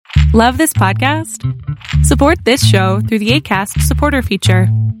Love this podcast? Support this show through the Acast supporter feature.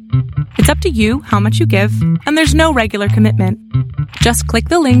 It's up to you how much you give, and there's no regular commitment. Just click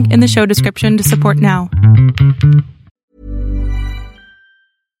the link in the show description to support now.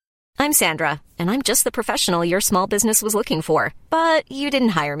 I'm Sandra, and I'm just the professional your small business was looking for. But you didn't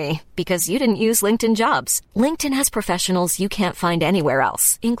hire me because you didn't use LinkedIn Jobs. LinkedIn has professionals you can't find anywhere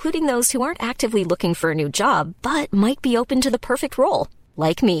else, including those who aren't actively looking for a new job, but might be open to the perfect role,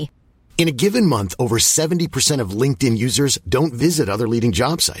 like me. In a given month, over 70% of LinkedIn users don't visit other leading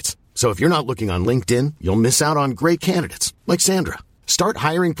job sites. So if you're not looking on LinkedIn, you'll miss out on great candidates like Sandra. Start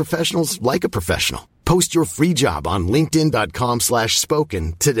hiring professionals like a professional. Post your free job on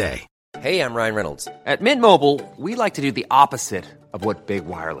linkedin.com/spoken today. Hey, I'm Ryan Reynolds. At Mint Mobile, we like to do the opposite of what Big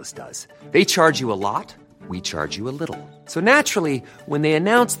Wireless does. They charge you a lot, we charge you a little. So naturally, when they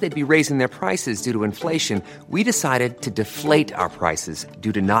announced they'd be raising their prices due to inflation, we decided to deflate our prices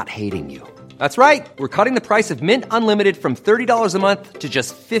due to not hating you. That's right. We're cutting the price of Mint Unlimited from $30 a month to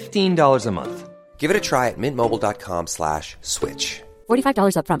just $15 a month. Give it a try at mintmobile.com/switch.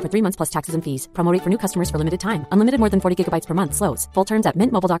 $45 up front for 3 months plus taxes and fees. Promo rate for new customers for limited time. Unlimited more than 40 gigabytes per month. Slows full terms at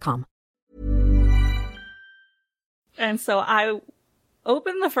mintmobile.com. And so I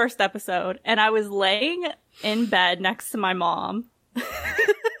opened the first episode, and I was laying in bed next to my mom.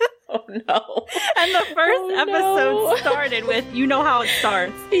 Oh, no. And the first episode started with, you know how it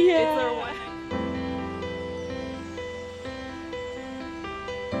starts. Yeah.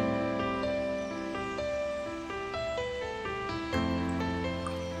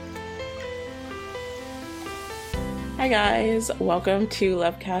 Hi guys, welcome to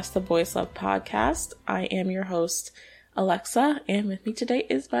Lovecast, the Boys Love podcast. I am your host, Alexa, and with me today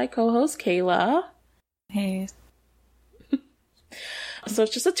is my co-host, Kayla. Hey. So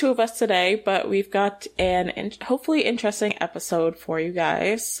it's just the two of us today, but we've got an hopefully interesting episode for you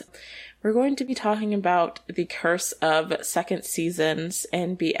guys. We're going to be talking about the curse of second seasons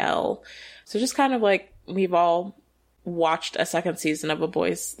in BL. So just kind of like we've all watched a second season of a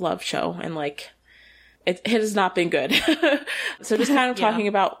boys' love show, and like it has not been good. So just kind of talking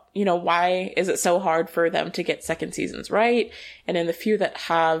about, you know, why is it so hard for them to get second seasons right? And in the few that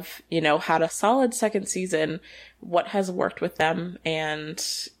have, you know, had a solid second season, what has worked with them and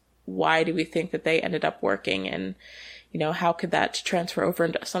why do we think that they ended up working? And, you know, how could that transfer over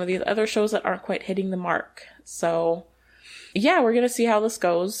into some of these other shows that aren't quite hitting the mark? So yeah, we're going to see how this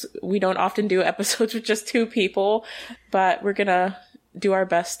goes. We don't often do episodes with just two people, but we're going to do our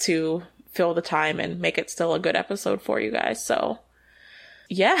best to fill the time and make it still a good episode for you guys. So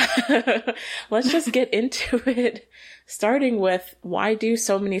yeah, let's just get into it. Starting with, why do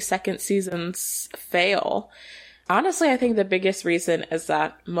so many second seasons fail? Honestly, I think the biggest reason is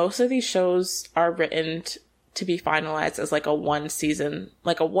that most of these shows are written to be finalized as like a one season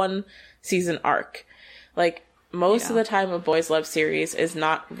arc. Like most of the time a boys love series is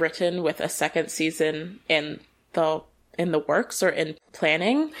not written with a second season in the works or in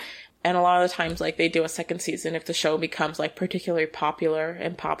planning. And a lot of the times, like, they do a second season if the show becomes, like, particularly popular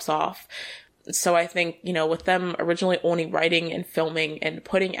and pops off. So I think, you know, with them originally only writing and filming and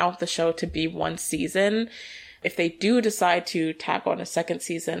putting out the show to be one season, if they do decide to tack on a second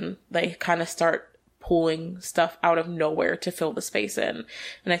season, they kind of start pulling stuff out of nowhere to fill the space in.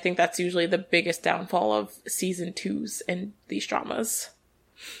 And I think that's usually the biggest downfall of season 2s in these dramas.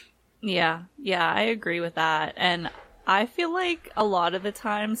 Yeah, I agree with that. And I feel like a lot of the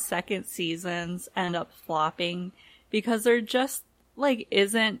time second seasons end up flopping because they're just like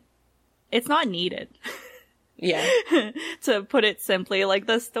it's not needed. Yeah. To put it simply, like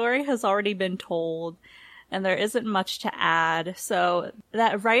the story has already been told and there isn't much to add. So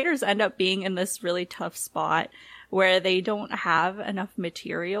that writers end up being in this really tough spot where they don't have enough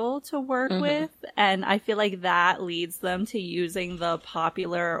material to work with. And I feel like that leads them to using the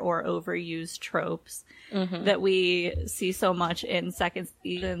popular or overused tropes that we see so much in second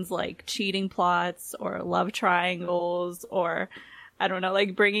seasons, like cheating plots or love triangles, or I don't know,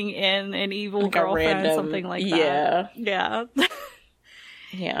 like bringing in an evil like girlfriend, something like that. Yeah.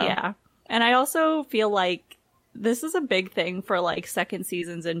 Yeah. And I also feel like this is a big thing for like second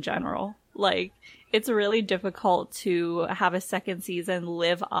seasons in general. Like, it's really difficult to have a second season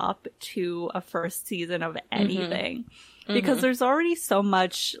live up to a first season of anything. Because there's already so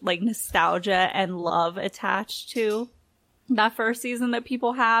much like nostalgia and love attached to that first season that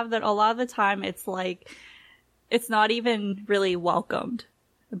people have, that a lot of the time it's like, it's not even really welcomed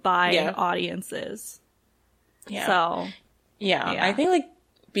by audiences. Yeah. So, yeah, I think like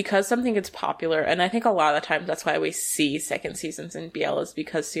because something gets popular, and I think a lot of the times that's why we see second seasons in BL is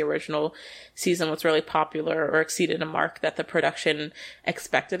because the original season was really popular or exceeded a mark that the production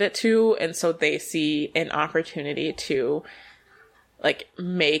expected it to, and so they see an opportunity to like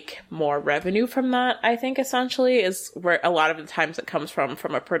make more revenue from that, I think essentially is where a lot of the times it comes from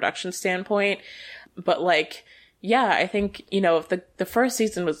a production standpoint. But like, yeah, I think, you know, if the first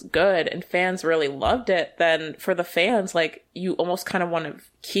season was good and fans really loved it, then for the fans, like, you almost kind of want to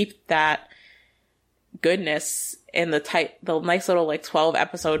keep that goodness in the nice little like 12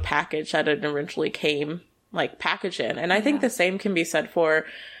 episode package that it originally came like packaged in. And I think the same can be said for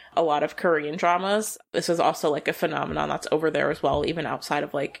a lot of Korean dramas. This is also like a phenomenon that's over there as well, even outside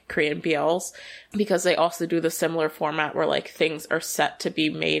of like Korean BLs, because they also do the similar format where like things are set to be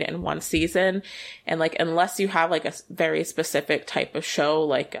made in one season. And like, unless you have like a very specific type of show,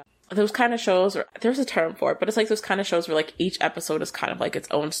 like those kind of shows, or there's a term for it, but it's like those kind of shows where like each episode is kind of like its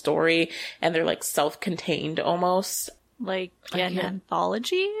own story and they're like self-contained almost. Like an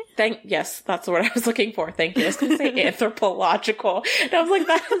anthology? Yes, that's the word I was looking for. Thank you. I was going to say anthropological. And I was like,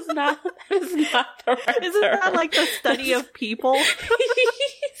 that is not the right Isn't term. that like the study of people?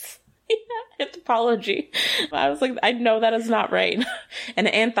 Yeah, anthropology. I was like, I know that is not right. An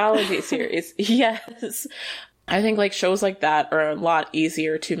anthology series. Yes. I think like shows like that are a lot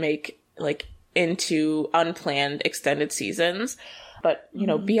easier to make like into unplanned extended seasons. But, you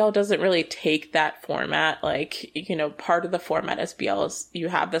know, BL doesn't really take that format. Like, you know, part of the format as BL is you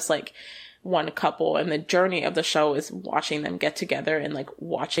have this, like, one couple, and the journey of the show is watching them get together and, like,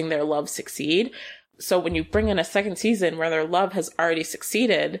 watching their love succeed. So when you bring in a second season where their love has already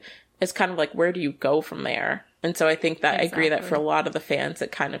succeeded, it's kind of like, where do you go from there? And so I think that I agree that for a lot of the fans,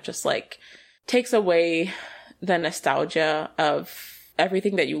 it kind of just, like, takes away the nostalgia of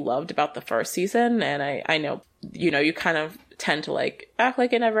everything that you loved about the first season. And I know, you know, you kind of tend to like act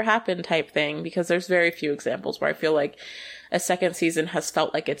like it never happened type thing, because there's very few examples where I feel like a second season has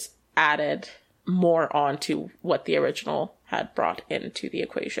felt like it's added more on to what the original had brought into the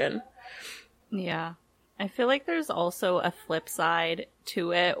equation. Yeah. I feel like there's also a flip side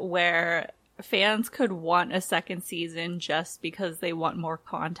to it where fans could want a second season just because they want more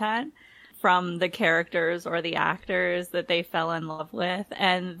content from the characters or the actors that they fell in love with.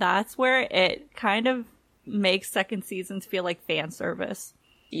 And that's where it kind of makes second seasons feel like fan service.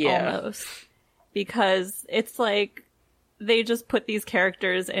 Yeah. Almost. Because it's like they just put these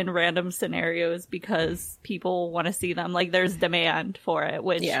characters in random scenarios because people want to see them. Like there's demand for it,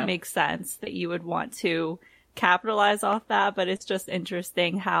 which makes sense that you would want to capitalize off that. But it's just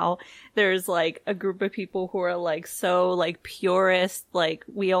interesting how there's like a group of people who are like so like purist, like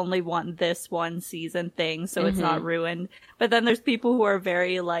we only want this one season thing so it's not ruined. But then there's people who are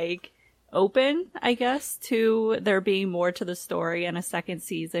very like open, I guess, to there being more to the story in a second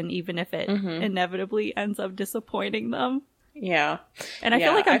season, even if it inevitably ends up disappointing them. Yeah. And I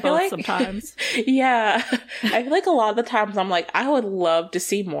feel like I'm both sometimes. Yeah. I feel like a lot of the times I'm like, I would love to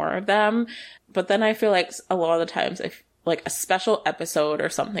see more of them. But then I feel like a lot of the times if like a special episode or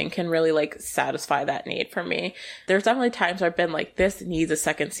something can really like satisfy that need for me. There's definitely times where I've been like, this needs a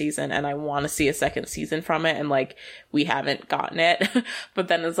second season and I want to see a second season from it, and like we haven't gotten it. But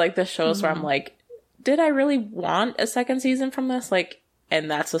then it's like the shows where I'm like, did I really want a second season from this? Like, and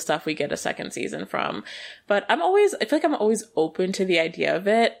that's the stuff we get a second season from. But I feel like I'm always open to the idea of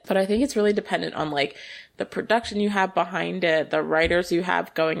it, but I think it's really dependent on like the production you have behind it, the writers you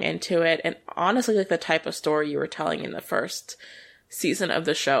have going into it, and honestly, like the type of story you were telling in the first season of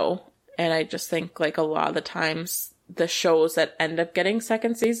the show. And I just think like a lot of the times the shows that end up getting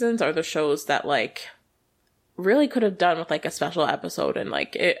second seasons are the shows that like really could have done with like a special episode, and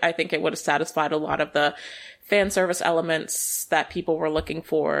like I think it would have satisfied a lot of the fan service elements that people were looking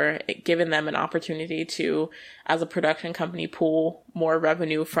for, given them an opportunity to, as a production company, pull more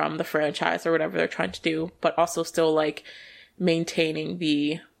revenue from the franchise or whatever they're trying to do, but also still like maintaining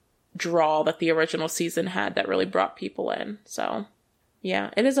the draw that the original season had that really brought people in. So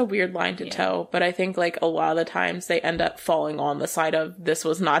yeah, it is a weird line to toe, but I think like a lot of the times they end up falling on the side of this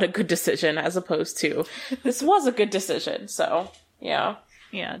was not a good decision as opposed to this was a good decision. So yeah.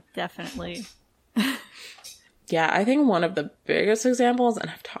 Yeah, definitely. Yeah, I think one of the biggest examples, and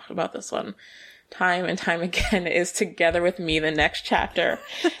I've talked about this one time and time again, is Together With Me, the next chapter.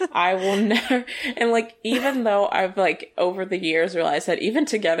 I will never, and like, even though I've like over the years realized that even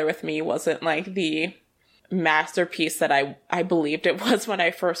Together With Me wasn't like the masterpiece that I believed it was when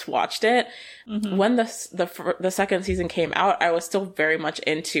I first watched it, when the second season came out, I was still very much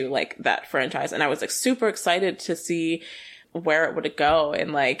into like that franchise, and I was like super excited to see where it would go,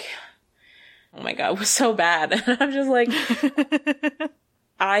 and like, oh my god, it was so bad. And I'm just like,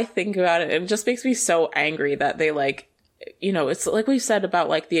 I think about it, it just makes me so angry that they like, you know, it's like we said about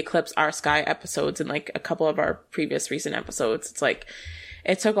like the Eclipse Our Sky episodes and like a couple of our previous recent episodes. It's like,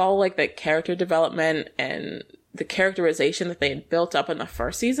 it took all like the character development and the characterization that they had built up in the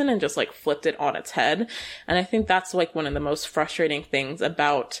first season and just like flipped it on its head. And I think that's like one of the most frustrating things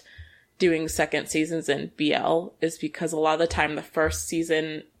about doing second seasons in BL is because a lot of the time the first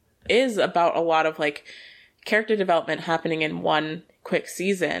season is about a lot of like character development happening in one quick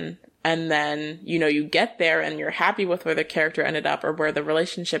season. And then, you know, you get there and you're happy with where the character ended up or where the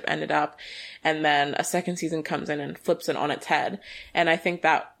relationship ended up. And then a second season comes in and flips it on its head. And I think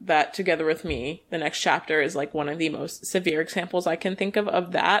that Together With Me, the next chapter, is like one of the most severe examples I can think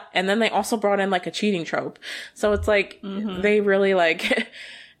of that. And then they also brought in like a cheating trope. So it's like, they really like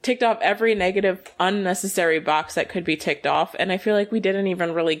ticked off every negative, unnecessary box that could be ticked off. And I feel like we didn't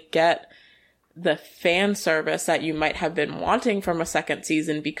even really get the fan service that you might have been wanting from a second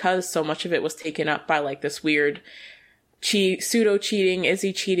season because so much of it was taken up by like this weird pseudo cheating, is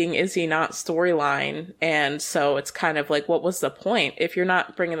he not storyline. And so it's kind of like, what was the point? If you're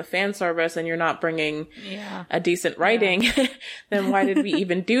not bringing the fan service and you're not bringing a decent writing, then why did we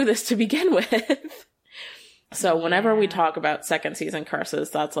even do this to begin with? So whenever we talk about second season curses,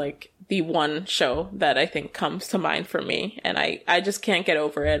 that's like the one show that I think comes to mind for me. And I just can't get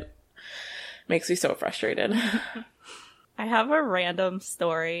over it. Makes me so frustrated. I have a random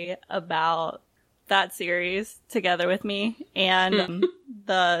story about that series Together With Me and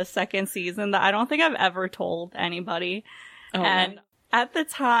the second season that I don't think I've ever told anybody. And at the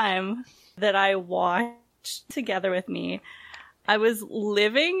time that I watched Together With Me, I was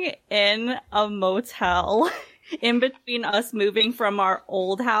living in a motel in between us moving from our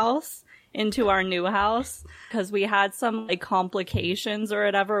old house into our new house because we had some like complications or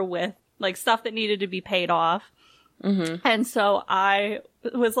whatever with like stuff that needed to be paid off. And so I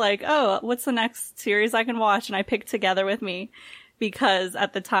was like, oh, what's the next series I can watch? And I picked Together With Me because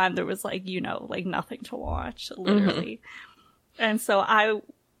at the time there was like, you know, like nothing to watch, literally. And so I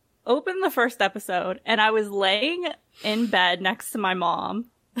opened the first episode and I was laying in bed next to my mom.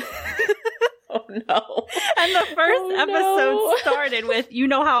 Oh no. And the first episode started with, you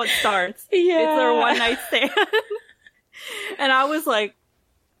know how it starts. Yeah. It's their one night stand. And I was like,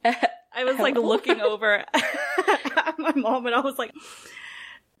 looking over at my mom and I was like,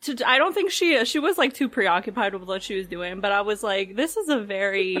 I don't think she was like too preoccupied with what she was doing, but I was like, this is a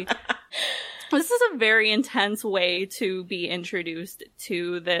very intense way to be introduced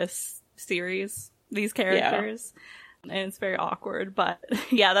to this series, these characters. Yeah. And it's very awkward, but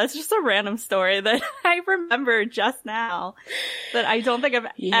yeah, that's just a random story that I remember just now that I don't think I've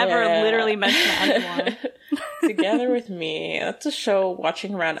ever literally mentioned to anyone. Together With Me, that's a show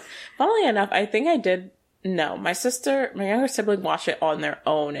watching around. Funnily enough, I think I did. No, my younger sibling watched it on their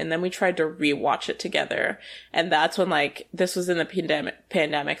own, and then we tried to rewatch it together. And that's when, like, this was in the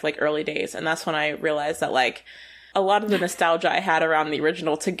pandemic, like, early days. And that's when I realized that, like, a lot of the nostalgia I had around the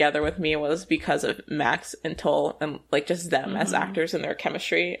original Together With Me was because of Max and Tull and, like, just them as actors and their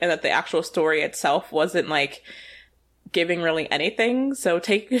chemistry. And that the actual story itself wasn't, like, giving really anything. So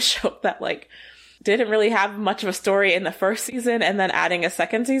taking a show that, like, didn't really have much of a story in the first season and then adding a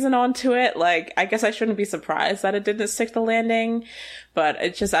second season onto it, like, I guess I shouldn't be surprised that it didn't stick the landing, but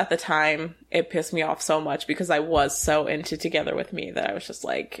it's just at the time, it pissed me off so much because I was so into Together With Me that I was just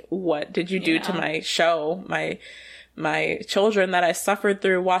like, what did you do to my show, my children that I suffered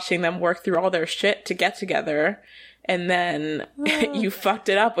through watching them work through all their shit to get together, and then you fucked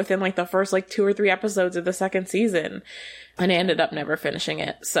it up within, like, the first, like, 2 or 3 episodes of the second season. And I ended up never finishing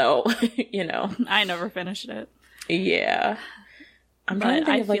it. So, you know. I never finished it. Yeah. I'm trying to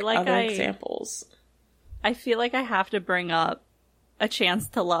think of, like, other examples. I feel like I have to bring up A Chance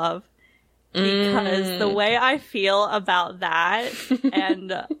to Love. Because the way I feel about that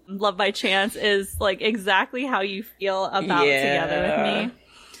and Love by Chance is, like, exactly how you feel about Together With Me.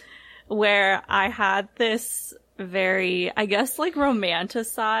 Where I had this very, I guess, like,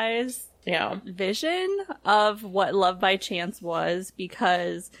 romanticized vision of what Love by Chance was,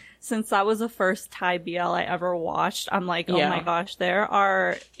 because since that was the first Thai BL I ever watched, I'm like, oh my gosh, there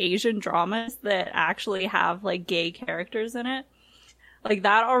are Asian dramas that actually have, like, gay characters in it. Like,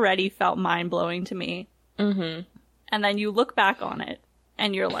 that already felt mind-blowing to me. And then you look back on it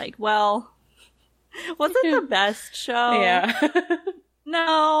and you're like, well, was it the best show?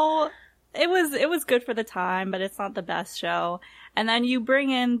 No. It was good for the time, but it's not the best show. And then you bring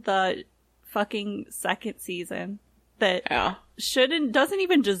in the fucking second season that doesn't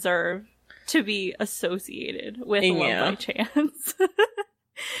even deserve to be associated with Love by Chance.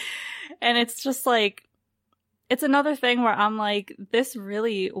 And it's just like, it's another thing where I'm like, this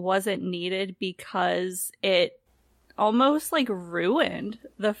really wasn't needed because it almost like ruined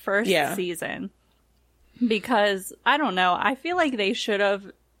the first season. Because, I don't know, I feel like they should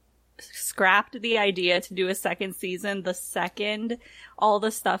have scrapped the idea to do a second season the second all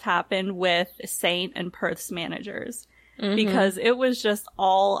the stuff happened with Saint and Perth's managers. Mm-hmm. Because it was just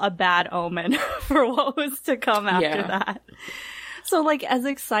all a bad omen for what was to come after that. So, like, as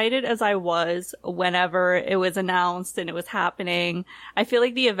excited as I was whenever it was announced and it was happening, I feel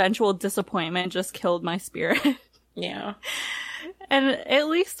like the eventual disappointment just killed my spirit. Yeah. And at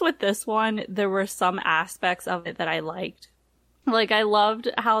least with this one, there were some aspects of it that I liked. Like, I loved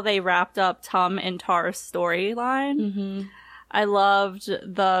how they wrapped up Tum and Tar's storyline. Mm-hmm. I loved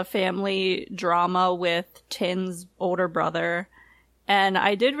the family drama with Tin's older brother. And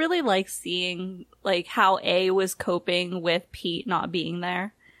I did really like seeing, like, how A was coping with Pete not being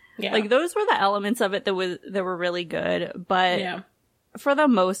there. Yeah. Like, those were the elements of it that were really good. But for the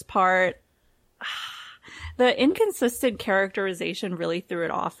most part, the inconsistent characterization really threw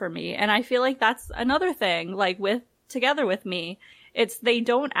it off for me. And I feel like that's another thing, like, together with me. It's they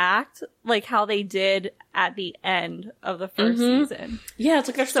don't act like how they did at the end of the first season. Yeah, it's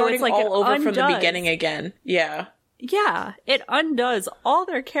like they're starting all over from the beginning again. Yeah. Yeah, it undoes all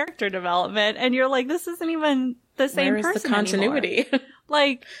their character development, and you're like, this isn't even the same person. Where's the continuity?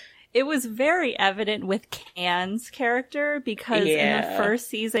 Like, it was very evident with Can's character, because in the first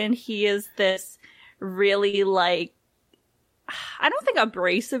season, he is this really, like, I don't think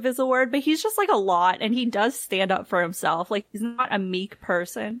abrasive is a word, but he's just, like, a lot, and he does stand up for himself. Like, he's not a meek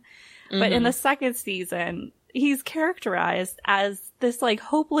person. But in the second season, he's characterized as this, like,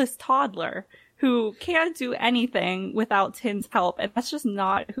 hopeless toddler who can't do anything without Tin's help, and that's just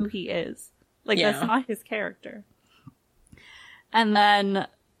not who he is. Like, that's not his character. And then,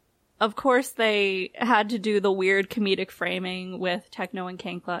 of course, they had to do the weird comedic framing with Techno and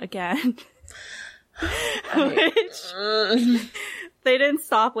Kankla again. Which, they didn't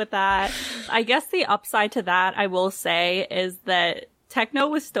stop with that. I guess the upside to that, I will say, is that Techno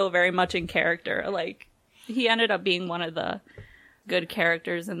was still very much in character. Like, he ended up being one of the good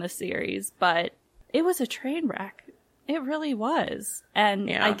characters in the series, but it was a train wreck. It really was.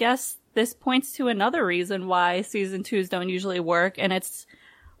 And I guess this points to another reason why season 2s don't usually work, and it's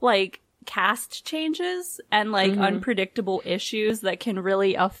like cast changes and like unpredictable issues that can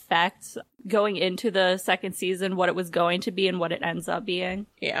really affect going into the second season what it was going to be and what it ends up being.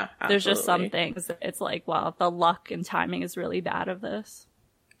 Yeah, absolutely. There's just some things that it's like, wow, the luck and timing is really bad of this.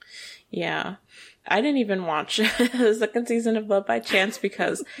 Yeah. I didn't even watch the second season of Love by Chance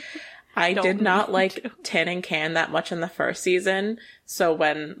because I did not like Tin and Can that much in the first season. So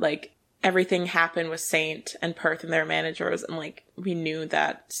when, like, everything happened with Saint and Perth and their managers, and, like, we knew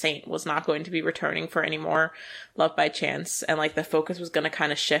that Saint was not going to be returning for any more Love by Chance, and, like, the focus was going to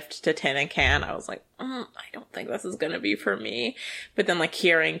kind of shift to Tin and Can, I was like, I don't think this is going to be for me. But then, like,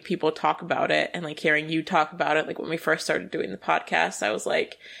 hearing people talk about it, and, like, hearing you talk about it, like, when we first started doing the podcast, I was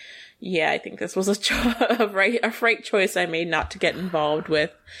like, yeah, I think this was a right choice I made not to get involved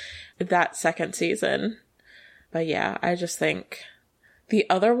with that second season. But yeah, I just think the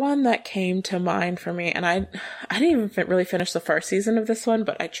other one that came to mind for me, and I didn't even really finish the first season of this one,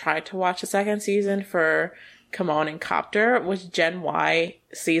 but I tried to watch the second season for Come On and Copter, was Gen Y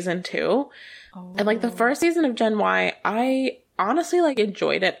season 2. Oh. And, like, the first season of Gen Y, I honestly, like,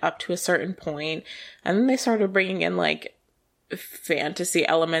 enjoyed it up to a certain point, and then they started bringing in, like, fantasy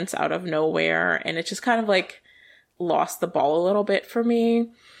elements out of nowhere, and it just kind of, like, lost the ball a little bit for me.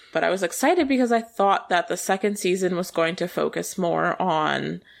 But I was excited because I thought that the second season was going to focus more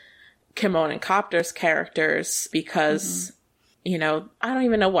on Kimon and Copter's characters because, you know, I don't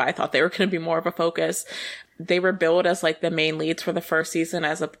even know why I thought they were going to be more of a focus. They were billed as, like, the main leads for the first season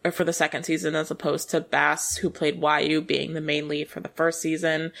or for the second season, as opposed to Bass, who played Yu, being the main lead for the first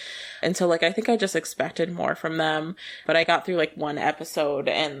season. And so, like, I think I just expected more from them, but I got through, like, one episode,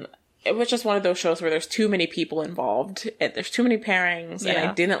 and it was just one of those shows where there's too many people involved. There's too many pairings, and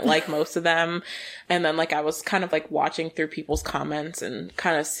I didn't like most of them. And then, like, I was kind of, like, watching through people's comments and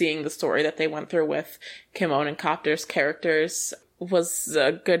kind of seeing the story that they went through with Kimon and Copter's characters was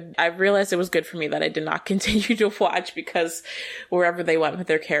good. I realized it was good for me that I did not continue to watch, because wherever they went with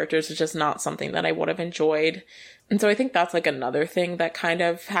their characters is just not something that I would have enjoyed. And so I think that's, like, another thing that kind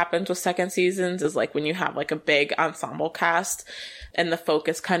of happens with second seasons is, like, when you have, like, a big ensemble cast and the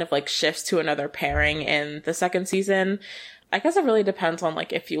focus kind of, like, shifts to another pairing in the second season. I guess it really depends on,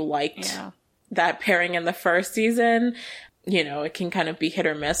 like, if you liked that pairing in the first season. You know, it can kind of be hit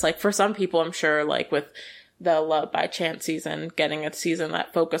or miss. Like, for some people, I'm sure, like, with the Love by Chance season, getting a season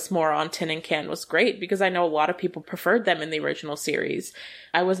that focused more on Tin and Can was great, because I know a lot of people preferred them in the original series.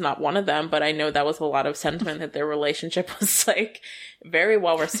 I was not one of them, but I know that was a lot of sentiment that their relationship was like very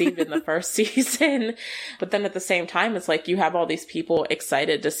well received in the first season. But then at the same time, it's like you have all these people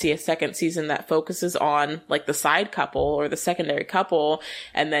excited to see a second season that focuses on like the side couple or the secondary couple,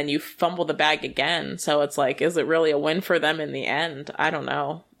 and then you fumble the bag again. So it's like, is it really a win for them in the end? I don't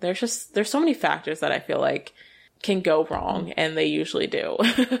know. There's so many factors that I feel like can go wrong, and they usually do.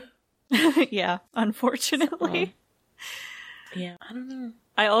 Yeah, unfortunately. Yeah, I don't know.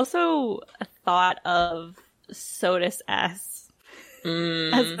 I also thought of Sodas S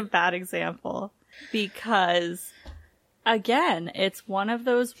as a bad example, because again, it's one of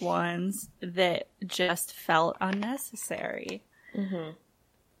those ones that just felt unnecessary. Mm-hmm.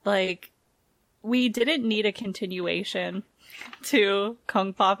 Like, we didn't need a continuation to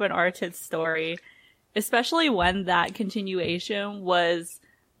Kung Pop and Artit's story, especially when that continuation was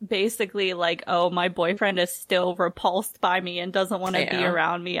basically like, oh, my boyfriend is still repulsed by me and doesn't want to be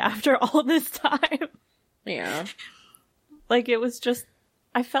around me after all this time. Yeah. Like, it was just,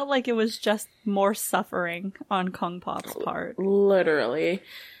 I felt like it was just more suffering on Kung Pop's part. Literally.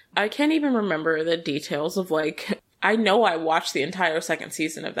 I can't even remember the details of, like, I know I watched the entire second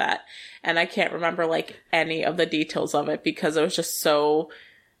season of that, and I can't remember, like, any of the details of it, because it was just so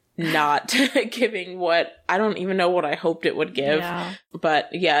not giving what, I don't even know what I hoped it would give. Yeah. But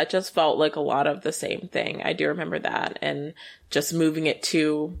yeah, it just felt like a lot of the same thing. I do remember that, and just moving it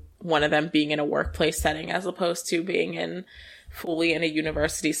to one of them being in a workplace setting as opposed to being fully in a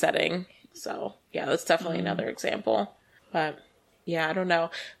university setting. So yeah, that's definitely another example. But yeah, I don't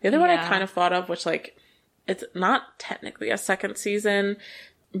know. The other one I kind of thought of, which, like, it's not technically a second season,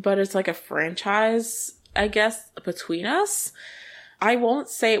 but it's like a franchise, I guess, between us. I won't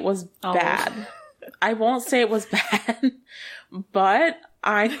say it was bad. I won't say it was bad, but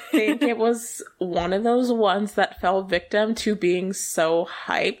I think it was one of those ones that fell victim to being so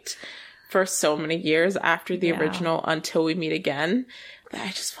hyped for so many years after the original Until We Meet Again, that I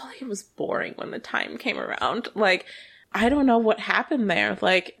just felt like it was boring when the time came around. Like, I don't know what happened there.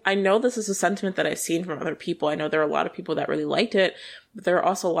 Like, I know this is a sentiment that I've seen from other people. I know there are a lot of people that really liked it, but there are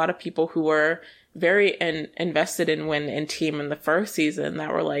also a lot of people who were very invested in Win and team in the first season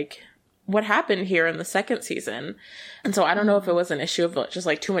that were like, what happened here in the second season? And so I don't know if it was an issue of just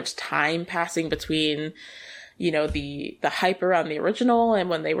like too much time passing between, you know, the hype around the original and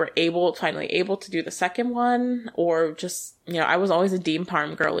when they were finally able to do the second one, or just, you know, I was always a Dean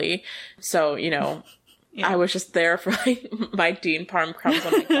Parm girly. So, you know, I was just there for like my Dean Parm crumbs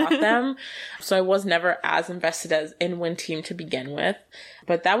when I got them. So I was never as invested as in Win Team to begin with.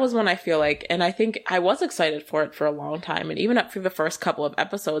 But that was when I feel like, and I think I was excited for it for a long time. And even up through the first couple of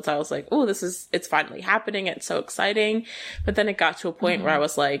episodes, I was like, oh, it's finally happening. It's so exciting. But then it got to a point where I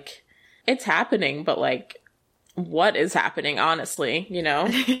was like, it's happening, but like, what is happening, honestly, you know?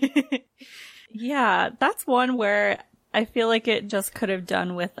 Yeah, that's one where I feel like it just could have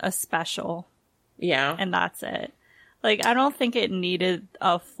done with a special. Yeah. And that's it. Like, I don't think it needed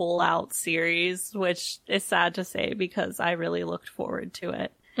a full-out series, which is sad to say because I really looked forward to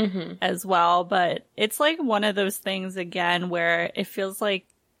it as well. But it's like one of those things, again, where it feels like,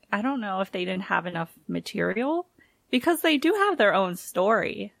 I don't know if they didn't have enough material, because they do have their own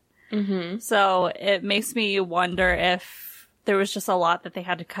story. So it makes me wonder if there was just a lot that they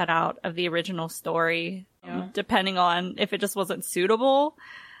had to cut out of the original story, you know, depending on if it just wasn't suitable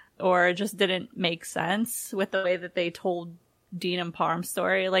or just didn't make sense with the way that they told Dean and Parm's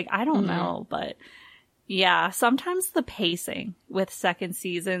story. Like, I don't know, but yeah, sometimes the pacing with second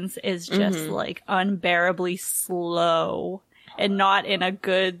seasons is just like unbearably slow, and not in a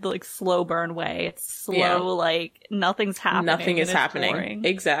good, like, slow burn way. It's slow, like nothing's happening. Nothing is happening. Boring.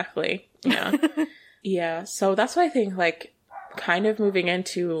 Exactly. Yeah. Yeah. So that's why I think, like, kind of moving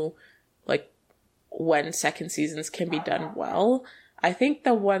into like when second seasons can be done well, I think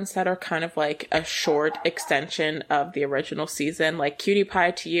the ones that are kind of like a short extension of the original season, like Cutie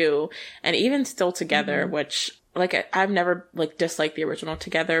Pie to You, and even Still Together, which, like, I've never, like, disliked the original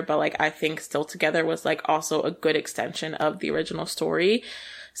Together, but, like, I think Still Together was, like, also a good extension of the original story.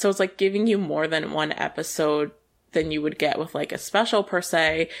 So it's, like, giving you more than one episode than you would get with, like, a special per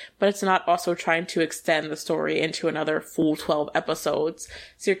se, but it's not also trying to extend the story into another full 12 episodes.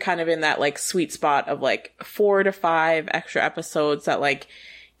 So you're kind of in that, like, sweet spot of, like, 4 to 5 extra episodes that, like,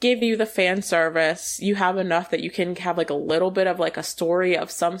 give you the fan service. You have enough that you can have, like, a little bit of, like, a story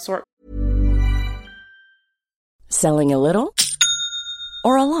of some sort. Selling a little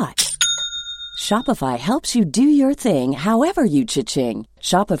or a lot? Shopify helps you do your thing however you cha-ching.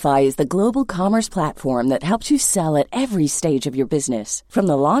 Shopify is the global commerce platform that helps you sell at every stage of your business. From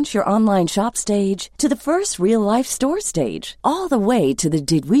the launch your online shop stage to the first real-life store stage, all the way to the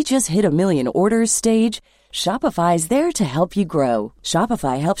did we just hit a million orders stage. Shopify is there to help you grow.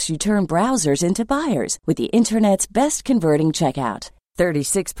 Shopify helps you turn browsers into buyers with the internet's best converting checkout.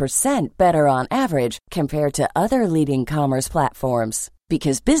 36% better on average compared to other leading commerce platforms.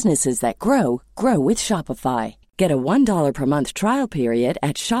 Because businesses that grow, grow with Shopify. Get a $1 per month trial period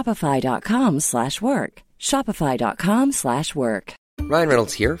at shopify.com/work. Shopify.com/work. Ryan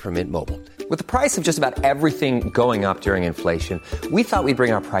Reynolds here from Mint Mobile. With the price of just about everything going up during inflation, we thought we'd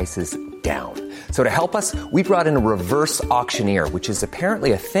bring our prices down. So to help us, we brought in a reverse auctioneer, which is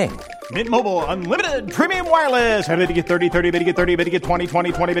apparently a thing. Mint Mobile Unlimited Premium Wireless. How to get 30, 30, bit to get 30, bit to get 20,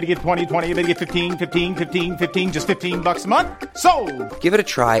 20, 20, bit to get 20, 20, bit to get 15, 15, 15, 15, just $15 a month? Sold! Give it a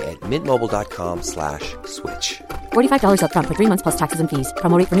try at mintmobile.com/switch. $45 up front for 3 months plus taxes and fees.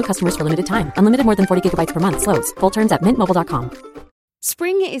 Promo rate for new customers for limited time. Unlimited more than 40 gigabytes per month. Slows full terms at mintmobile.com.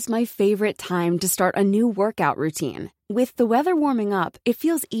 Spring is my favorite time to start a new workout routine. With the weather warming up, it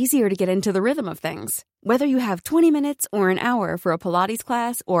feels easier to get into the rhythm of things. Whether you have 20 minutes or an hour for a Pilates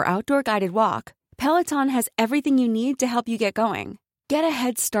class or outdoor guided walk, Peloton has everything you need to help you get going. Get a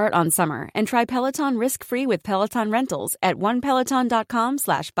head start on summer and try Peloton risk-free with Peloton Rentals at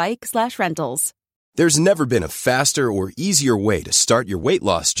onepeloton.com/bike/rentals. There's never been a faster or easier way to start your weight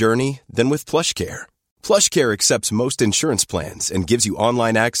loss journey than with PlushCare. PlushCare accepts most insurance plans and gives you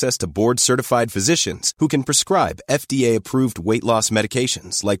online access to board-certified physicians who can prescribe FDA-approved weight loss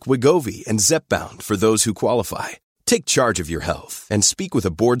medications like Wegovy and Zepbound for those who qualify. Take charge of your health and speak with a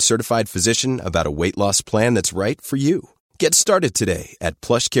board-certified physician about a weight loss plan that's right for you. Get started today at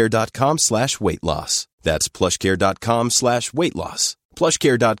plushcare.com/weight-loss. That's plushcare.com/weight-loss.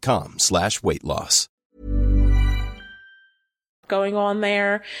 plushcare.com/weight-loss. Going on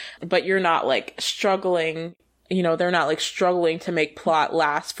there, but you're not like struggling, they're not like struggling to make plot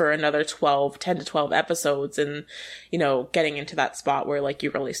last for another 10 to 12 episodes and, getting into that spot where like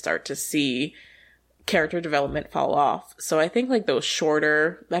you really start to see character development fall off. So I think like those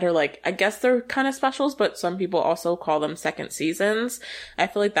shorter that are like, I guess they're kind of specials, but some people also call them second seasons. I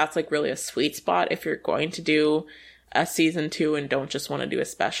feel like that's like really a sweet spot if you're going to do a season 2 and don't just want to do a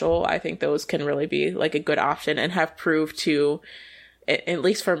special. I think those can really be like a good option and have proved to, at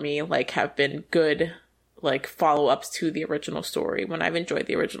least for me, like have been good like follow-ups to the original story when I've enjoyed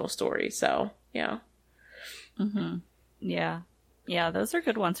the original story. So yeah. Mm-hmm. Yeah, those are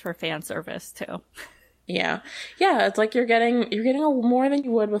good ones for fan service too. Yeah, it's like you're getting a more than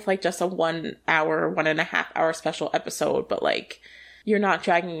you would with like just a 1 hour, 1.5 hour special episode, but like you're not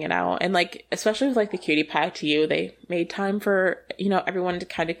dragging it out. And like, especially with like the Cutie Pie to You, they made time for, everyone to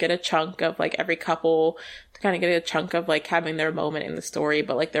kind of get a chunk of like every couple to kind of get a chunk of like having their moment in the story.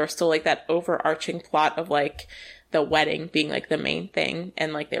 But like there was still like that overarching plot of like the wedding being like the main thing.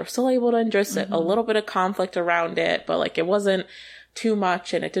 And like they were still able to introduce a little bit of conflict around it, but like it wasn't too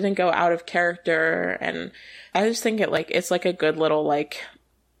much and it didn't go out of character. And I just think it's like a good little like,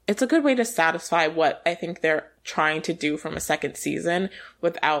 it's a good way to satisfy what I think they're trying to do from a second season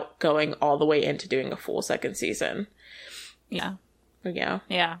without going all the way into doing a full second season. Yeah.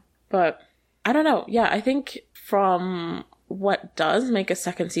 But I don't know. Yeah, I think from what does make a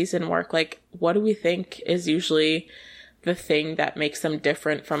second season work, like what do we think is usually the thing that makes them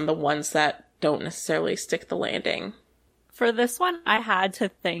different from the ones that don't necessarily stick the landing? For this one, I had to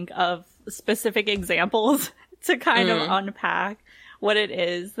think of specific examples to kind of unpack what it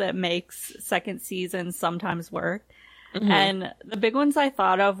is that makes second seasons sometimes work. Mm-hmm. And the big ones I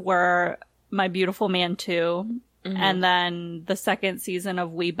thought of were My Beautiful Man 2, and then the second season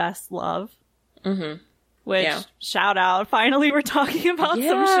of We Best Love, which, shout out, finally we're talking about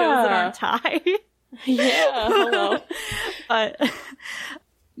some shows that aren't tied. Hello. But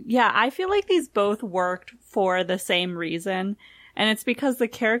yeah, I feel like these both worked for the same reason. And it's because the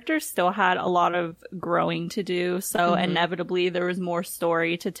characters still had a lot of growing to do, so inevitably there was more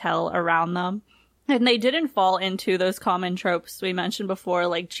story to tell around them. And they didn't fall into those common tropes we mentioned before,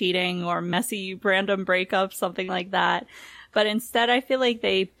 like cheating or messy random breakups, something like that. But instead, I feel like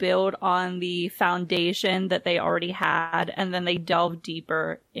they build on the foundation that they already had, and then they delve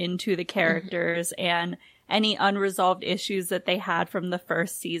deeper into the characters and any unresolved issues that they had from the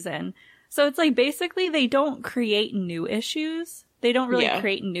first season. So it's like basically they don't create new issues. They don't really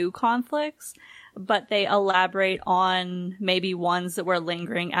create new conflicts, but they elaborate on maybe ones that were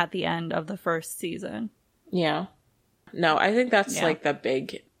lingering at the end of the first season. Yeah. No, I think that's like the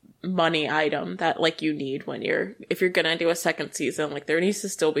money item that like you need when if you're gonna do a second season. Like there needs to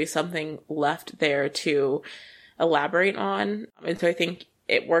still be something left there to elaborate on. And so I think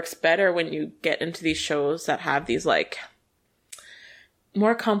it works better when you get into these shows that have these like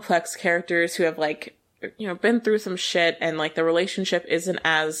more complex characters who have like, you know, been through some shit, and like the relationship isn't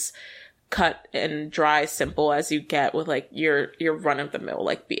as cut and dry simple as you get with like your run of the mill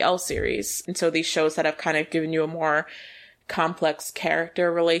like BL series. And so these shows that have kind of given you a more complex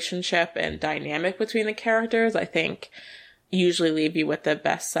character relationship and dynamic between the characters, I think usually leave you with the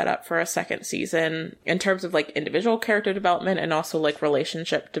best setup for a second season in terms of like individual character development and also like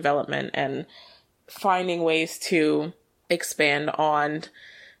relationship development and finding ways to expand on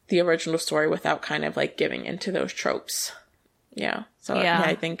the original story without kind of like giving into those tropes. Yeah. So yeah,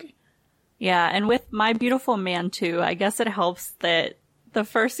 I think. Yeah. And with My Beautiful Man too, I guess it helps that the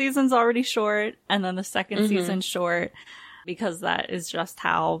first season's already short and then the second season's short, because that is just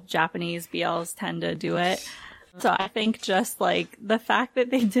how Japanese BLs tend to do it. So I think just like the fact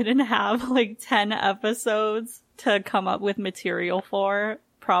that they didn't have like 10 episodes to come up with material for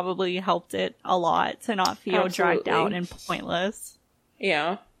probably helped it a lot to not feel dragged out and pointless.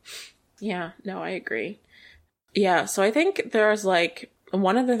 Yeah. Yeah, no, I agree. Yeah, so I think there's like,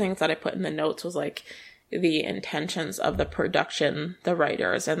 one of the things that I put in the notes was like the intentions of the production, the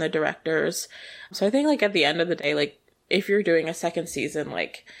writers and the directors. So I think like at the end of the day, like if you're doing a second season,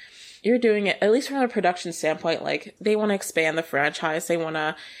 like you're doing it, at least from a production standpoint, like they want to expand the franchise. They want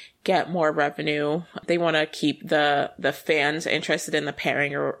to get more revenue. They want to keep the fans interested in the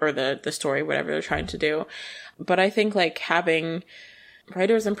pairing or the story, whatever they're trying to do. But I think like having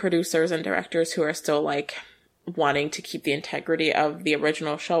writers and producers and directors who are still like wanting to keep the integrity of the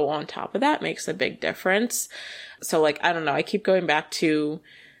original show on top of that makes a big difference. So like, I don't know, I keep going back to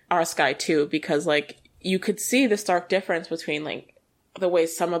Our Sky 2 because like you could see the stark difference between like the way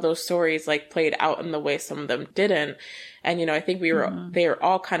some of those stories like played out and the way some of them didn't. And, you know, I think they were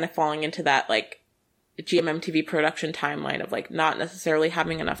all kind of falling into that like GMMTV production timeline of like not necessarily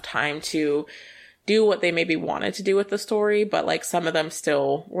having enough time to do what they maybe wanted to do with the story, but like some of them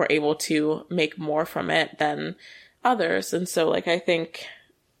still were able to make more from it than others. And so like, I think,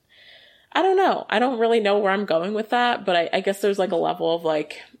 I don't know. I don't really know where I'm going with that, but I guess there's like a level of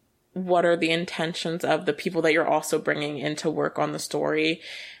like, what are the intentions of the people that you're also bringing in to work on the story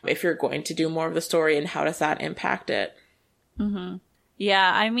if you're going to do more of the story, and how does that impact it? Mm-hmm.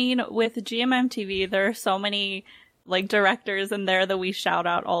 Yeah, I mean, with GMMTV, there are so many like directors in there that we shout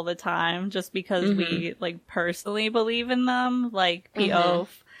out all the time just because we like personally believe in them, like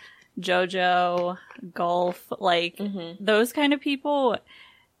P.O.F., JoJo, Gulf, like those kind of people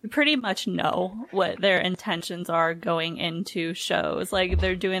pretty much know what their intentions are going into shows. Like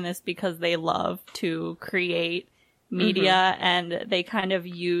they're doing this because they love to create media and they kind of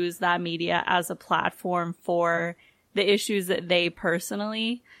use that media as a platform for the issues that they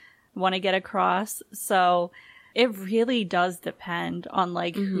personally want to get across. So it really does depend on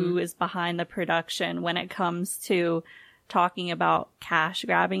like who is behind the production when it comes to talking about cash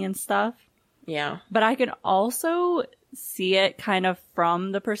grabbing and stuff. Yeah. But I could also see it kind of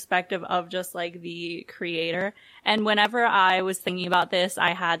from the perspective of just like the creator. And whenever I was thinking about this,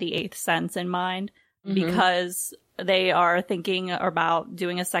 I had the Eighth Sense in mind because they are thinking about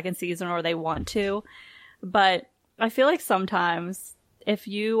doing a second season or they want to. But I feel like sometimes if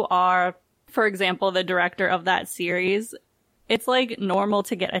you are, for example, the director of that series, it's like normal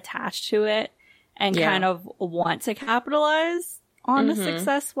to get attached to it and kind of want to capitalize on the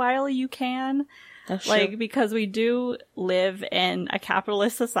success while you can. That's like, true. because we do live in a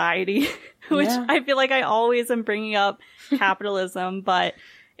capitalist society, which I feel like I always am bringing up capitalism, but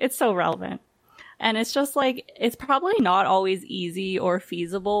it's so relevant. And it's just like, it's probably not always easy or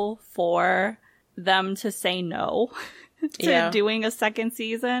feasible for them to say no to doing a second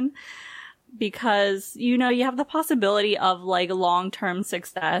season because, you know, you have the possibility of like long-term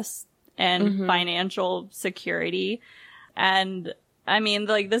success and financial security. And I mean,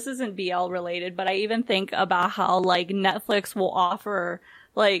 like, this isn't BL related, but I even think about how like Netflix will offer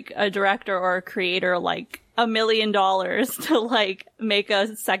like a director or a creator like $1 million to like make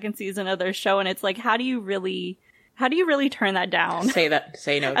a second season of their show. And it's like, how do you really turn that down? Say no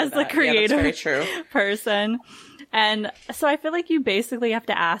to as the creator that's very true. person. And so I feel like you basically have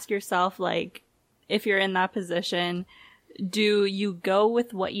to ask yourself, like, if you're in that position, do you go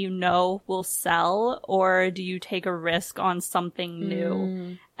with what you know will sell, or do you take a risk on something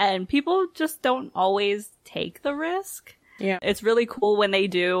new? And people just don't always take the risk. Yeah. It's really cool when they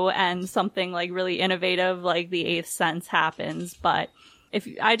do, and something like really innovative like the Eighth Sense happens. But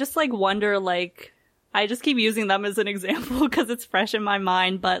I just like wonder, like, I just keep using them as an example because it's fresh in my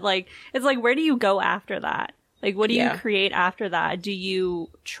mind. But like, it's like, where do you go after that? Like, what do you create after that? Do you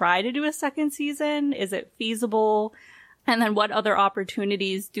try to do a second season? Is it feasible? And then what other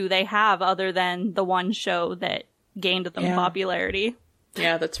opportunities do they have other than the one show that gained them popularity?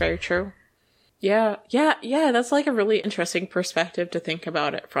 Yeah, that's very true. Yeah. That's like a really interesting perspective to think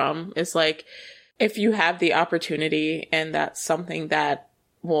about it from. Is like, if you have the opportunity and that's something that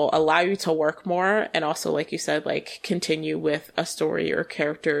will allow you to work more and also, like you said, like continue with a story or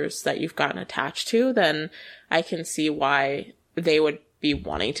characters that you've gotten attached to, then I can see why they would be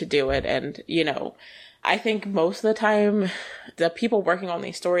wanting to do it. And, you know, I think most of the time the people working on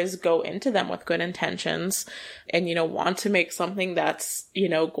these stories go into them with good intentions and, you know, want to make something that's, you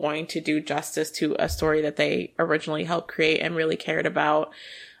know, going to do justice to a story that they originally helped create and really cared about.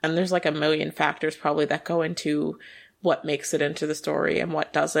 And there's like a million factors probably that go into what makes it into the story and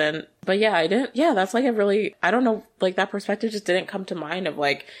what doesn't. But that's like a really, I don't know, like that perspective just didn't come to mind of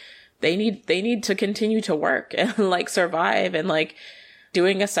like, they need to continue to work and like survive, and like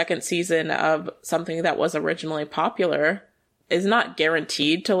doing a second season of something that was originally popular is not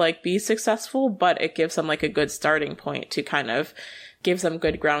guaranteed to like be successful, but it gives them like a good starting point to kind of gives them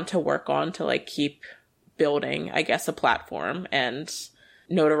good ground to work on to like keep building, I guess, a platform and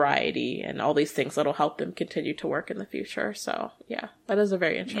notoriety and all these things that'll help them continue to work in the future. So yeah, that is a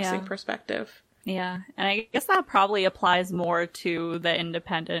very interesting perspective. Yeah, and I guess that probably applies more to the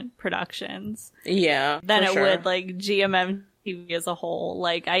independent productions. Yeah, than it would like GMM TV as a whole.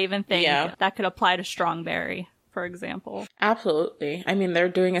 Like, I even think that could apply to Strongberry, for example. Absolutely. I mean, they're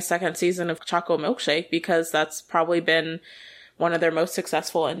doing a second season of Choco Milkshake because that's probably been one of their most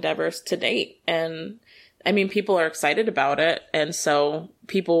successful endeavors to date. And I mean, people are excited about it. And so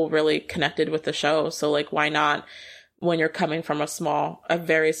people really connected with the show. So like, why not, when you're coming from a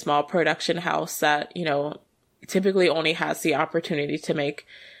very small production house that, you know, typically only has the opportunity to make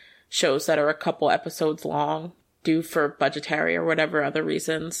shows that are a couple episodes long, due for budgetary or whatever other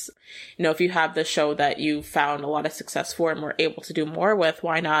reasons. You know, if you have the show that you found a lot of success for and were able to do more with,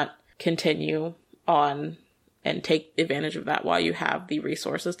 why not continue on and take advantage of that while you have the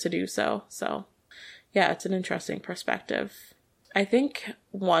resources to do so? So yeah, it's an interesting perspective. I think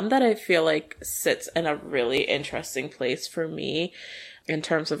one that I feel like sits in a really interesting place for me in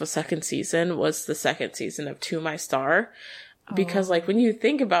terms of a second season was the second season of To My Star. Because like when you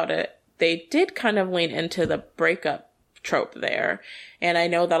think about it, they did kind of lean into the breakup trope there. And I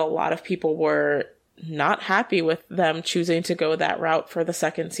know that a lot of people were not happy with them choosing to go that route for the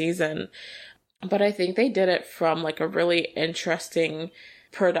second season. But I think they did it from like a really interesting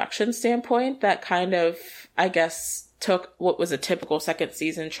production standpoint that kind of, I guess, took what was a typical second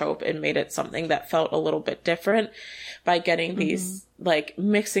season trope and made it something that felt a little bit different by getting these, like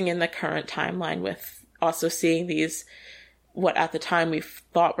mixing in the current timeline with also seeing these, what at the time we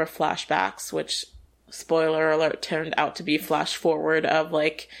thought were flashbacks, which, spoiler alert, turned out to be flash forward of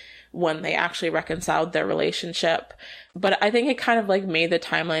like when they actually reconciled their relationship. But I think it kind of like made the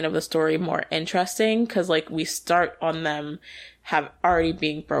timeline of the story more interesting because like we start on them have already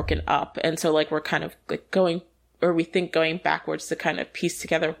being broken up. And so like we're kind of like going backwards to kind of piece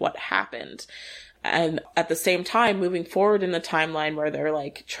together what happened. And at the same time, moving forward in the timeline where they're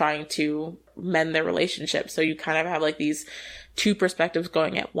like trying to mend their relationship. So you kind of have like these two perspectives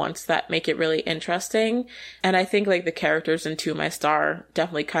going at once that make it really interesting. And I think like the characters in To My Star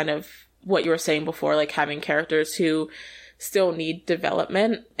definitely kind of what you were saying before, like having characters who still need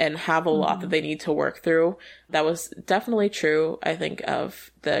development and have a lot that they need to work through. That was definitely true, I think,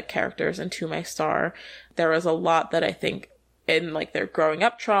 of the characters in To My Star. There was a lot that I think in like their growing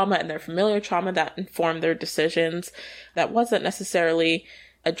up trauma and their familiar trauma that informed their decisions that wasn't necessarily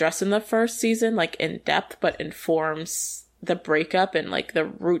addressed in the first season, like in depth, but informs the breakup and like the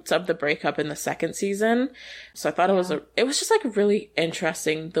roots of the breakup in the second season. So I thought it was just like really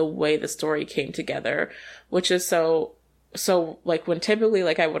interesting the way the story came together, which is so like when typically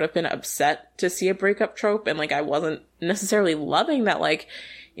like I would have been upset to see a breakup trope and like I wasn't necessarily loving that, like,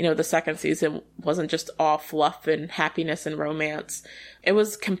 you know, the second season wasn't just all fluff and happiness and romance. It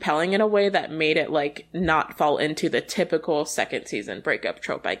was compelling in a way that made it like not fall into the typical second season breakup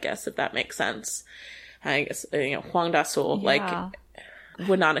trope, I guess, if that makes sense. I guess, you know, Hwang Da-sul, like,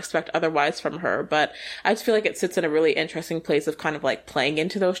 would not expect otherwise from her. But I just feel like it sits in a really interesting place of kind of like playing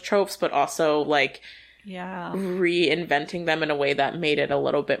into those tropes, but also like reinventing them in a way that made it a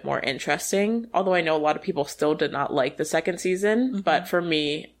little bit more interesting. Although I know a lot of people still did not like the second season, but for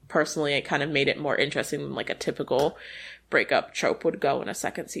me personally, it kind of made it more interesting than like a typical breakup trope would go in a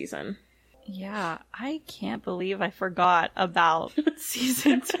second season. Yeah, I can't believe I forgot about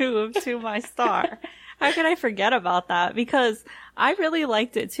season 2 of To My Star. How could I forget about that? Because I really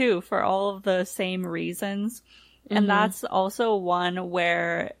liked it too for all of the same reasons. And that's also one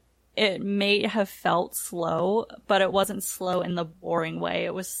where it may have felt slow, but it wasn't slow in the boring way.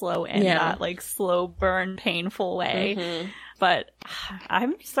 It was slow in that like slow burn, painful way. But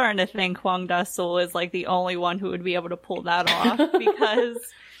I'm starting to think Hwang Da-sul is like the only one who would be able to pull that off, because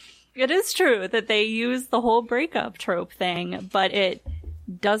it is true that they use the whole breakup trope thing, but it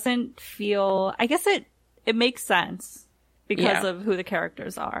doesn't feel, I guess it makes sense because of who the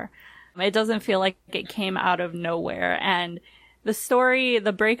characters are. It doesn't feel like it came out of nowhere. And the story,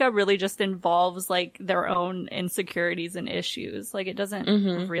 the breakup really just involves like their own insecurities and issues. Like it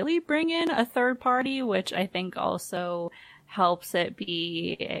doesn't really bring in a third party, which I think also helps it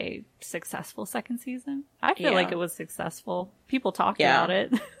be a successful second season. I feel like it was successful. People talked about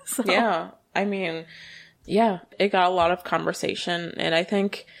it. So. Yeah. I mean, it got a lot of conversation. And I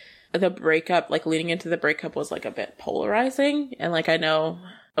think the breakup, like leading into the breakup, was like a bit polarizing. And like I know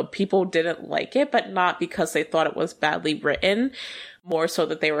people didn't like it, but not because they thought it was badly written. More so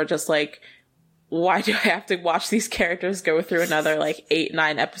that they were just like, why do I have to watch these characters go through another like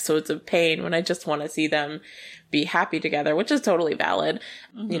 8-9 episodes of pain when I just want to see them be happy together, which is totally valid.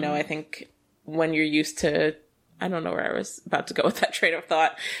 You know, I think when you're used to, I don't know where I was about to go with that train of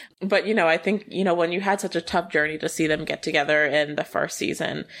thought, but you know, I think, you know, when you had such a tough journey to see them get together in the first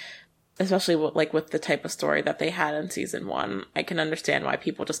season, especially with the type of story that they had in season 1, I can understand why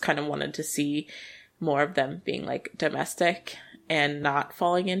people just kind of wanted to see more of them being like domestic and not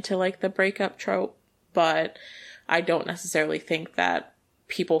falling into like the breakup trope. But I don't necessarily think that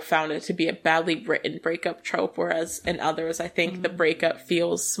people found it to be a badly written breakup trope, whereas in others, I think the breakup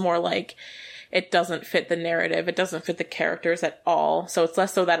feels more like it doesn't fit the narrative. It doesn't fit the characters at all. So it's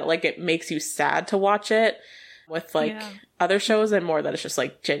less so that it makes you sad to watch it with other shows, and more that it's just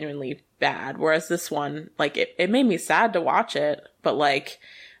like genuinely bad. Whereas this one, like it made me sad to watch it, but like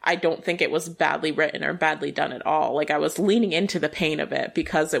I don't think it was badly written or badly done at all. Like I was leaning into the pain of it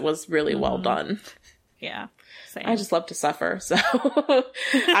because it was really well done. Yeah. Same. I just love to suffer, so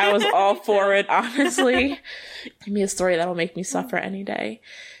I was all for it, honestly. Give me a story that'll make me suffer any day.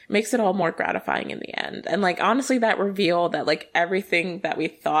 Makes it all more gratifying in the end. And like honestly, that reveal that like everything that we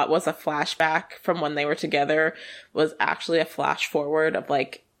thought was a flashback from when they were together was actually a flash forward of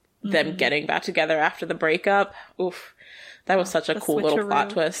like them getting back together after the breakup. Oof. That was such a cool little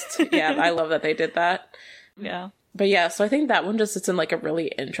plot twist. Yeah, I love that they did that. Yeah. But yeah, so I think that one just sits in like a really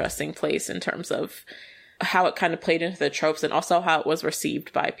interesting place in terms of how it kind of played into the tropes and also how it was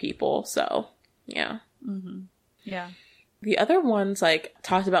received by people. So yeah. Yeah. The other ones like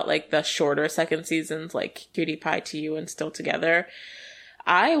talked about like the shorter second seasons, like Cutie Pie to You and Still Together.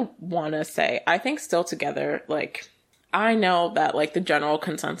 I want to say, I think Still Together, like I know that like the general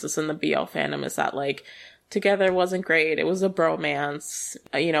consensus in the BL fandom is that like Together wasn't great. It was a bromance,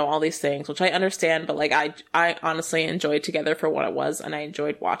 you know, all these things, which I understand. But like, I honestly enjoyed Together for what it was, and I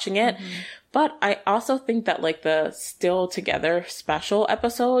enjoyed watching it. But I also think that like the Still Together special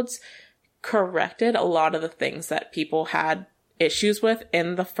episodes corrected a lot of the things that people had issues with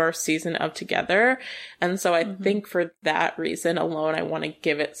in the first season of Together. And so I think for that reason alone, I want to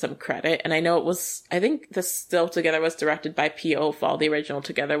give it some credit. And I know I think the Still Together was directed by P.O. Fall. The original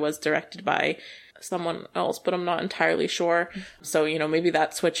Together was directed by someone else, but I'm not entirely sure. So, you know, maybe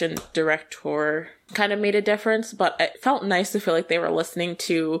that switch in director kind of made a difference, but it felt nice to feel like they were listening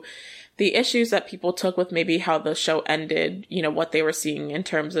to the issues that people took with maybe how the show ended, you know, what they were seeing in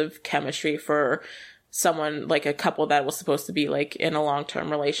terms of chemistry for someone like a couple that was supposed to be like in a long-term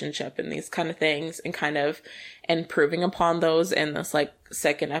relationship and these kind of things, and kind of improving upon those in this like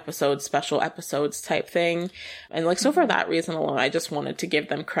second episode, special episodes type thing. And like, so for that reason alone, I just wanted to give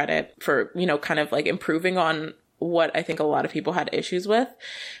them credit for, you know, kind of like improving on what I think a lot of people had issues with,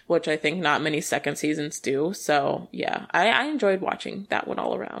 which I think not many second seasons do. So yeah, I enjoyed watching that one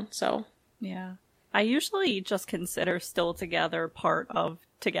all around. So yeah, I usually just consider Still Together part of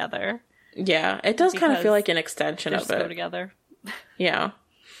Together. Yeah, it does kind of feel like an extension of it. Go together. Yeah.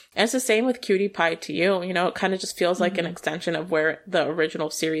 And it's the same with Cutie Pie to You. You know, it kind of just feels like an extension of where the original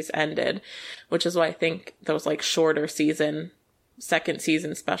series ended, which is why I think those like shorter second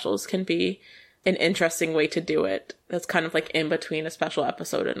season specials can be an interesting way to do it. That's kind of like in between a special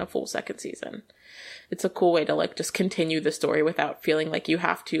episode and a full second season. It's a cool way to like just continue the story without feeling like you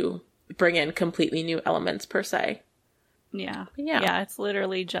have to bring in completely new elements per se. Yeah. Yeah, it's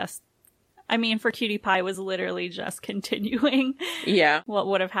literally just I mean, for Cutie Pie was literally just continuing what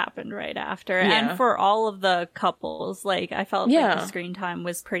would have happened right after. And for all of the couples, like, I felt like the screen time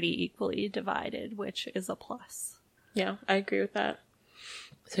was pretty equally divided, which is a plus. Yeah, I agree with that.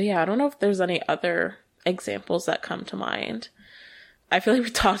 So yeah, I don't know if there's any other examples that come to mind. I feel like we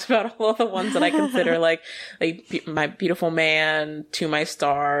talked about all of the ones that I consider like My Beautiful Man, To My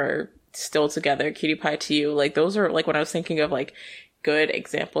Star, Still Together, Cutie Pie to You. Like, those are, like, when I was thinking of, like, good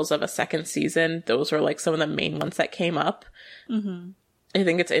examples of a second season, those were, like, some of the main ones that came up. Mm-hmm. I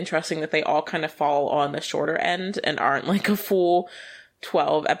think it's interesting that they all kind of fall on the shorter end and aren't, like, a full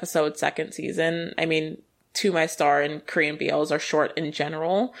 12-episode second season. I mean, To My Star and Korean BLs are short in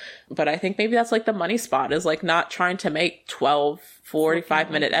general, but I think maybe that's, like, the money spot, is, like, not trying to make 12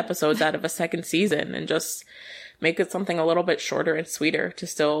 45-minute episodes out of a second season, and just make it something a little bit shorter and sweeter to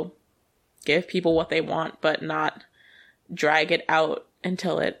still give people what they want, but not drag it out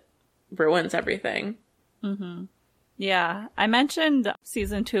until it ruins everything. Mm-hmm. Yeah. I mentioned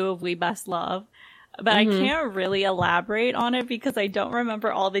season 2 of We Best Love, but I can't really elaborate on it because I don't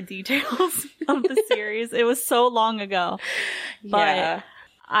remember all the details of the series. It was so long ago. But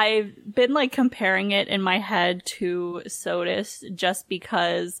I've been, like, comparing it in my head to SOTUS just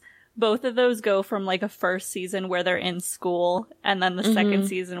because both of those go from, like, a first season where they're in school and then the second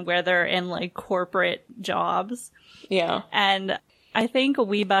season where they're in, like, corporate jobs. Yeah. And I think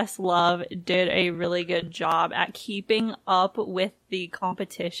We Best Love did a really good job at keeping up with the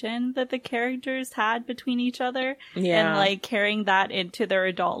competition that the characters had between each other. Yeah. And, like, carrying that into their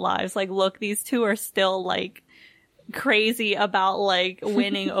adult lives. Like, look, these two are still, like, crazy about, like,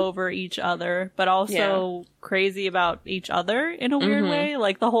 winning over each other, but also crazy about each other in a weird way.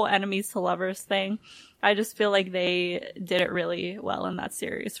 Like, the whole enemies to lovers thing. I just feel like they did it really well in that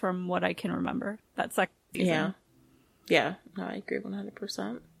series from what I can remember. That second season. Yeah, no, I agree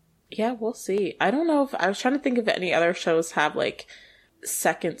 100%. Yeah, we'll see. I don't know if, I was trying to think if any other shows have, like,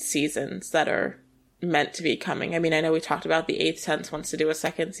 second seasons that are meant to be coming. I mean, I know we talked about The Eighth Sense wants to do a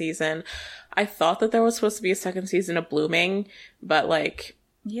second season. I thought that there was supposed to be a second season of Blooming, but, like,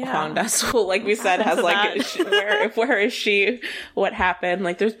 Honda School, like we said, has, like, where is she? What happened?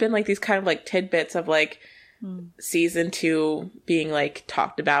 Like, there's been, like, these kind of, like, tidbits of, like, season 2 being, like,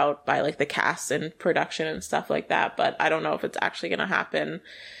 talked about by, like, the cast and production and stuff like that, but I don't know if it's actually gonna happen.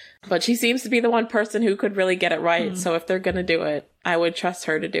 But she seems to be the one person who could really get it right, so if they're gonna do it, I would trust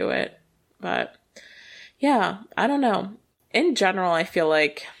her to do it. But yeah, I don't know. In general, I feel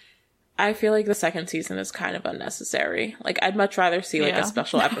like the second season is kind of unnecessary. Like, I'd much rather see, like, a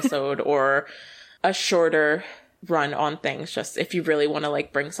special episode or a shorter run on things, just if you really want to,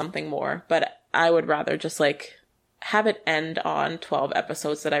 like, bring something more. But I would rather just, like, have it end on 12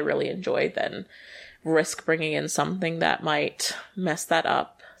 episodes that I really enjoyed than risk bringing in something that might mess that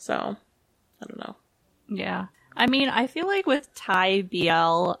up. So, I don't know. Yeah. I mean, I feel like with Thai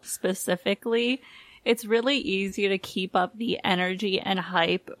BL specifically, it's really easy to keep up the energy and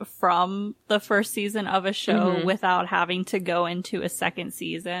hype from the first season of a show without having to go into a second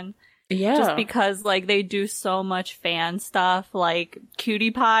season. Yeah. Just because, like, they do so much fan stuff. Like,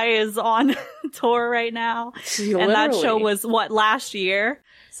 Cutie Pie is on tour right now. Literally. And that show was, last year?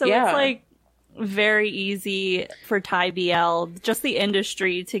 So it's, like, very easy for Thai BL, just the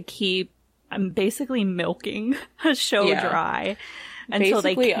industry, to keep basically milking a show dry. Until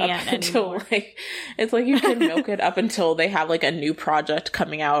basically they can't until anymore. Like, it's like you can milk it up until they have, like, a new project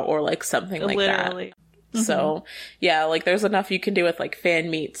coming out or, like, something like that. So, yeah, like, there's enough you can do with, like, fan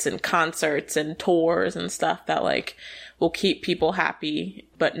meets and concerts and tours and stuff that, like, will keep people happy,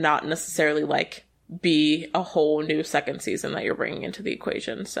 but not necessarily, like, be a whole new second season that you're bringing into the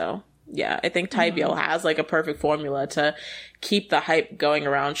equation. So, yeah, I think Thai BL has, like, a perfect formula to keep the hype going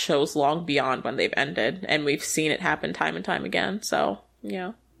around shows long beyond when they've ended. And we've seen it happen time and time again. So,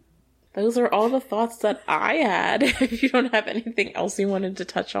 yeah. Those are all the thoughts that I had. If you don't have anything else you wanted to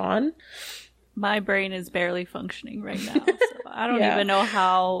touch on. My brain is barely functioning right now. So I don't even know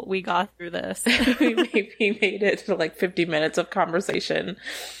how we got through this. we made it to, like, 50 minutes of conversation.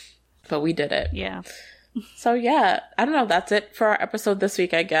 But we did it. Yeah. So yeah, I don't know. That's it for our episode this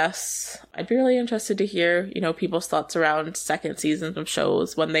week, I guess. I'd be really interested to hear, people's thoughts around second seasons of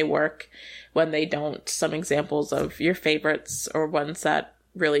shows, when they work, when they don't, some examples of your favorites or ones that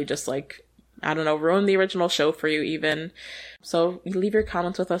really just, like, I don't know, ruin the original show for you even. So leave your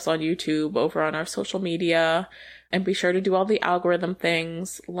comments with us on YouTube, over on our social media, and be sure to do all the algorithm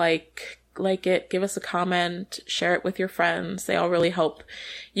things, like it, give us a comment, share it with your friends. They all really help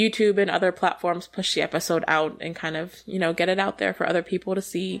YouTube and other platforms push the episode out and kind of, get it out there for other people to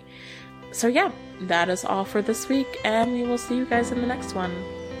see. So yeah, that is all for this week, and we will see you guys in the next one.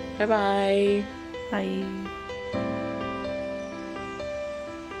 Bye-bye. Bye.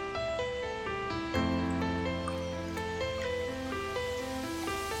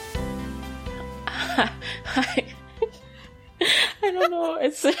 I don't know.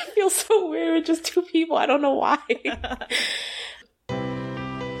 It feels so weird with just two people. I don't know why.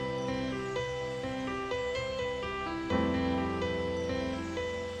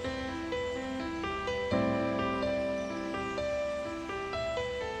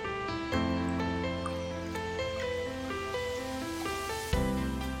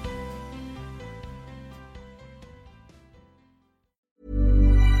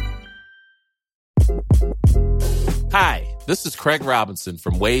 Hi, this is Craig Robinson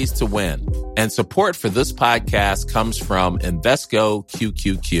from Ways to Win, and support for this podcast comes from Invesco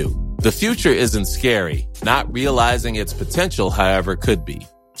QQQ. The future isn't scary. Not realizing its potential, however, could be.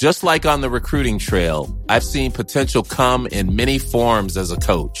 Just like on the recruiting trail, I've seen potential come in many forms as a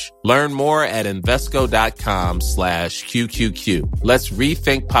coach. Learn more at Invesco.com/QQQ. Let's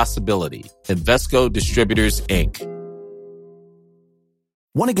rethink possibility. Invesco Distributors, Inc.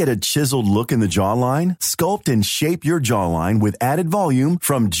 Want to get a chiseled look in the jawline? Sculpt and shape your jawline with added volume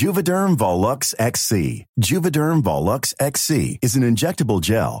from Juvederm Volux XC. Juvederm Volux XC is an injectable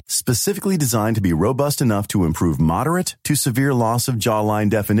gel specifically designed to be robust enough to improve moderate to severe loss of jawline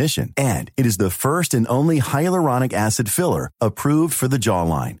definition. And it is the first and only hyaluronic acid filler approved for the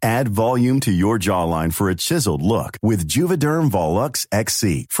jawline. Add volume to your jawline for a chiseled look with Juvederm Volux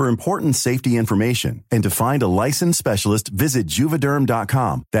XC. For important safety information and to find a licensed specialist, visit Juvederm.com.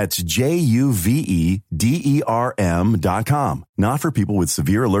 That's Juvederm.com. Not for people with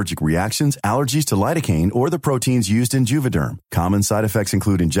severe allergic reactions, allergies to lidocaine, or the proteins used in Juvederm. Common side effects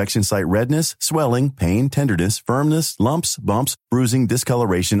include injection site redness, swelling, pain, tenderness, firmness, lumps, bumps, bruising,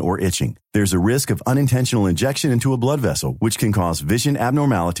 discoloration, or itching. There's a risk of unintentional injection into a blood vessel, which can cause vision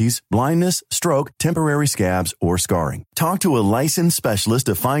abnormalities, blindness, stroke, temporary scabs, or scarring. Talk to a licensed specialist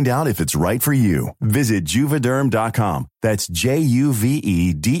to find out if it's right for you. Visit Juvederm.com. That's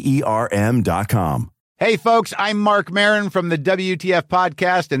Juvederm.com. Hey folks, I'm Mark Maron from the WTF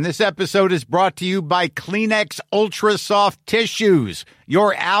Podcast, and this episode is brought to you by Kleenex Ultra Soft Tissues,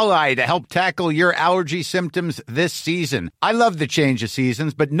 your ally to help tackle your allergy symptoms this season. I love the change of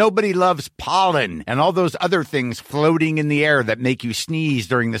seasons, but nobody loves pollen and all those other things floating in the air that make you sneeze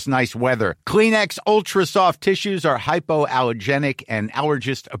during this nice weather. Kleenex Ultra Soft Tissues are hypoallergenic and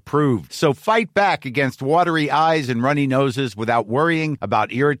allergist approved, so fight back against watery eyes and runny noses without worrying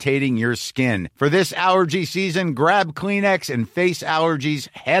about irritating your skin. For this allergy season, grab Kleenex and face allergies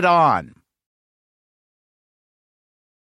head on.